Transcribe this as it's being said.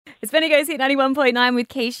It's Benny Goes Hit 91.9 with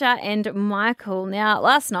Keisha and Michael. Now,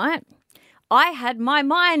 last night, I had my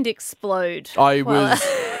mind explode.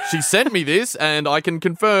 She sent me this and I can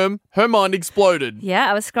confirm her mind exploded. Yeah,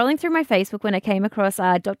 I was scrolling through my Facebook when I came across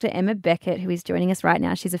Dr. Emma Beckett, who is joining us right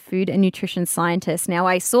now. She's a food and nutrition scientist. Now,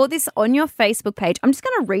 I saw this on your Facebook page. I'm just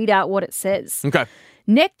going to read out what it says. Okay.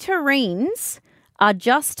 Nectarines are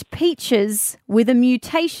just peaches with a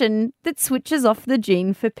mutation that switches off the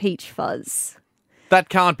gene for peach fuzz. That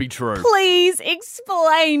can't be true. Please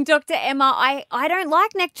explain, Dr. Emma. I don't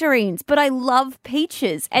like nectarines, but I love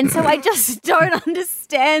peaches. And so I just don't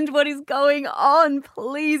understand what is going on.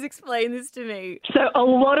 Please explain this to me. So a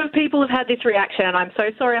lot of people have had this reaction, and I'm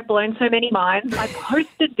so sorry I've blown so many minds. I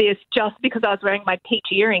posted this just because I was wearing my peach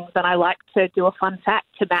earrings and I like to do a fun fact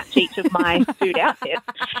to match each of my food outfits.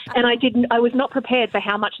 And I was not prepared for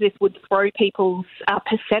how much this would throw people's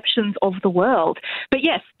perceptions of the world. But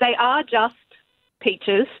yes, they are just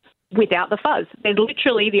peaches without the fuzz. They're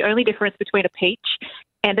literally the only difference between a peach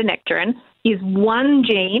and a nectarine is one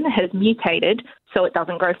gene has mutated so it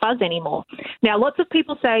doesn't grow fuzz anymore. Now, lots of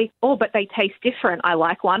people say, oh, but they taste different. I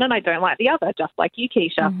like one and I don't like the other, just like you,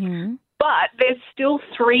 Keisha. Mm-hmm. But there's still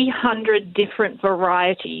 300 different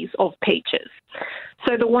varieties of peaches.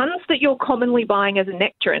 So the ones that you're commonly buying as a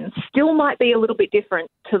nectarine still might be a little bit different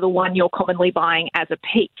to the one you're commonly buying as a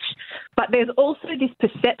peach. But there's also this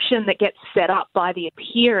perception that gets set up by the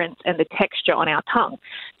appearance and the texture on our tongue.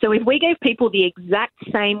 So if we gave people the exact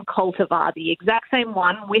same cultivar, the exact same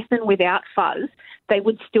one with and without fuzz, they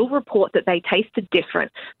would still report that they tasted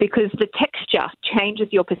different because the texture changes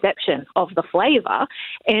your perception of the flavour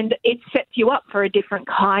and it sets you up for a different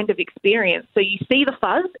kind of experience. So you see the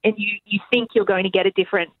fuzz and you think you're going to get a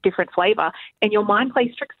different flavour and your mind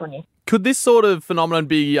plays tricks on you. Could this sort of phenomenon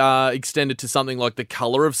be extended to something like the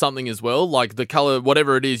colour of something as well? Like the colour,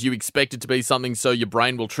 whatever it is, you expect it to be something so your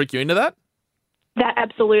brain will trick you into that? That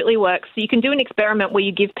absolutely works. So you can do an experiment where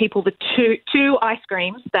you give people the two ice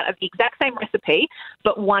creams that are the exact same recipe,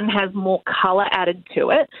 but one has more colour added to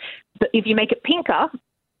it. But if you make it pinker,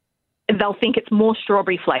 they'll think it's more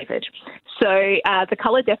strawberry flavoured. So the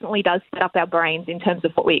colour definitely does set up our brains in terms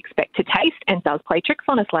of what we expect to taste and does play tricks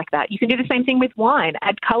on us like that. You can do the same thing with wine.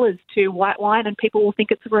 Add colours to white wine and people will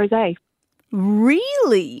think it's a rosé.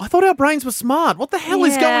 Really? I thought our brains were smart. What the hell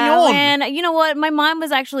is going on? Man, you know what? My mind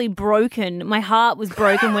was actually broken. My heart was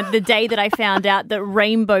broken when the day that I found out that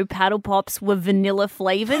rainbow paddle pops were vanilla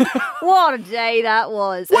flavored. What a day that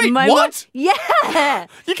was. Wait, what? Yeah.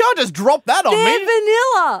 You can't just drop that on They're me.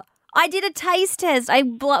 vanilla. I did a taste test. I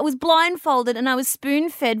was blindfolded and I was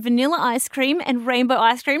spoon-fed vanilla ice cream and rainbow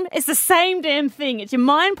ice cream. It's the same damn thing. It's your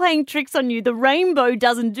mind playing tricks on you. The rainbow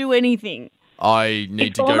doesn't do anything. I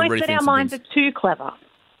need to go rethink some things. It's almost that our minds are too clever.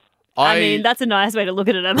 I mean, that's a nice way to look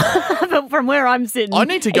at it, Emma. But from where I'm sitting... I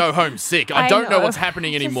need to go home sick. I don't know what's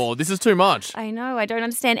happening anymore. This is too much. I know. I don't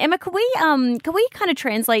understand. Emma, could we kind of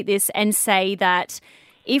translate this and say that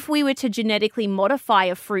if we were to genetically modify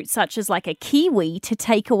a fruit such as like a kiwi to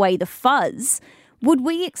take away the fuzz, would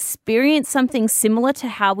we experience something similar to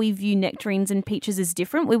how we view nectarines and peaches as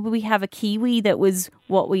different? Would we have a kiwi that was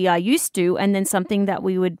what we are used to and then something that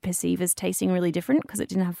we would perceive as tasting really different because it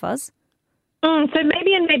didn't have fuzz? So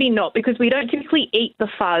maybe and maybe not, because we don't typically eat the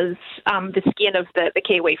fuzz, the skin of the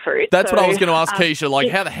kiwi fruit. That's what I was going to ask Keisha.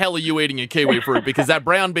 Like, how the hell are you eating a kiwi fruit? Because that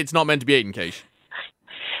brown bit's not meant to be eaten, Keisha.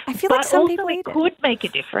 I feel like some people eat it. But also it could make a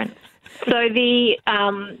difference. So the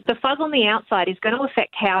fuzz on the outside is going to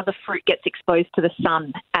affect how the fruit gets exposed to the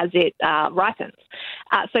sun as it ripens.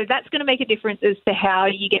 So that's going to make a difference as to how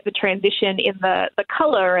you get the transition in the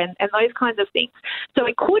colour and those kinds of things. So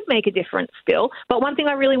it could make a difference still. But one thing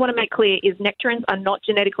I really want to make clear is nectarines are not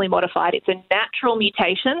genetically modified. It's a natural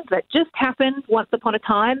mutation that just happened once upon a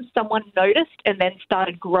time. Someone noticed and then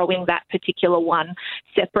started growing that particular one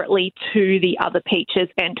separately to the other peaches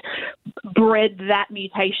and bred that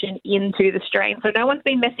mutation into the strain. So no one's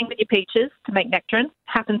been messing with your peaches to make nectarines.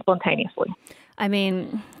 Happens spontaneously. I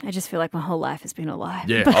mean, I just feel like my whole life has been a lie.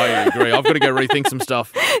 Yeah, I agree. I've got to go rethink some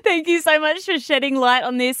stuff. Thank you so much for shedding light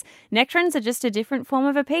on this. Nectarines are just a different form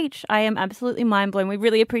of a peach. I am absolutely mind blown. We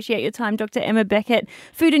really appreciate your time, Dr. Emma Beckett,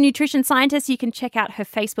 food and nutrition scientist. You can check out her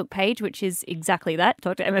Facebook page, which is exactly that,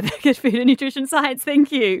 Dr. Emma Beckett, food and nutrition science.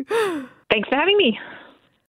 Thank you. Thanks for having me.